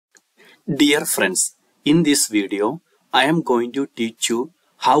Dear friends, in this video, I am going to teach you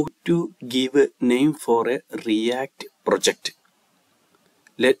how to give a name for a React project.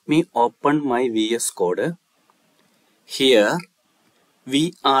 Let me open my VS Code. Here,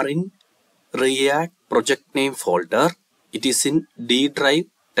 we are in React project name folder. It is in D drive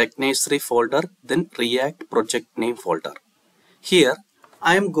Tech Nursery folder, then React project name folder. Here,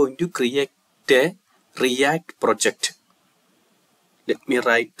 I am going to create a React project. Let me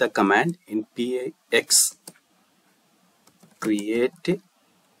write the command in px create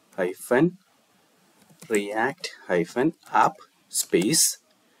react app space.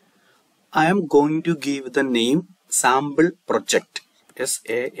 I am going to give the name sample project,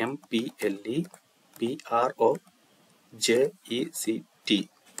 sampleProject.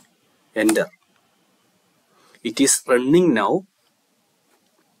 Enter. It is running now.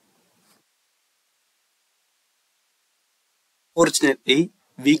 Fortunately,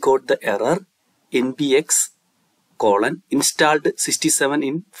 we got the error npx installed 67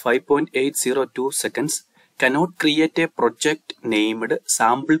 in 5.802 seconds cannot create a project named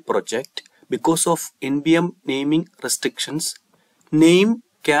sample project because of npm naming restrictions. Name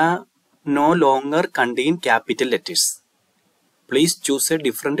can no longer contain capital letters. Please choose a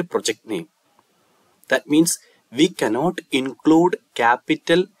different project name. That means we cannot include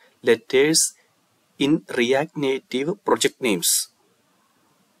capital letters in React Native project names.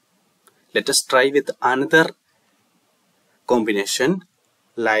 Let us try with another combination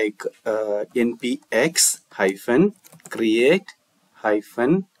like npx create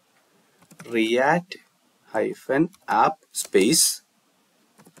react app space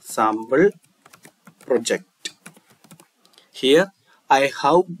sample project. Here I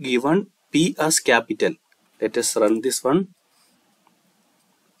have given P as capital. Let us run this one.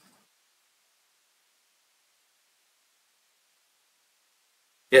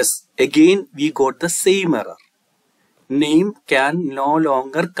 Yes, again we got the same error. Name can no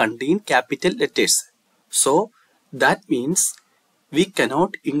longer contain capital letters. So that means we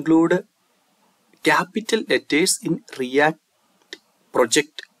cannot include capital letters in React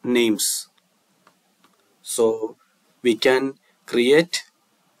project names. So we can create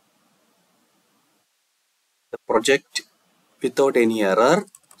the project without any error.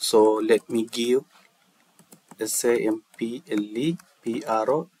 So let me give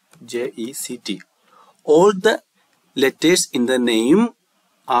sampleProject. All the letters in the name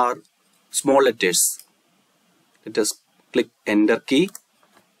are small letters. Let us click enter key.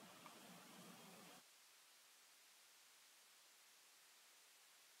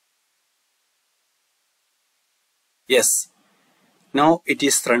 Yes, now it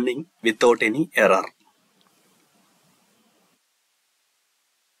is running without any error.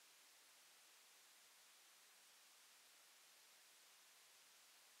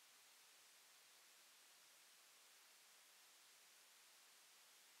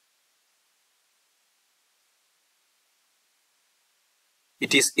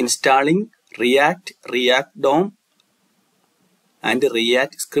 It is installing React, React DOM and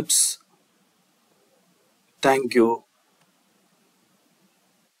React scripts. Thank you.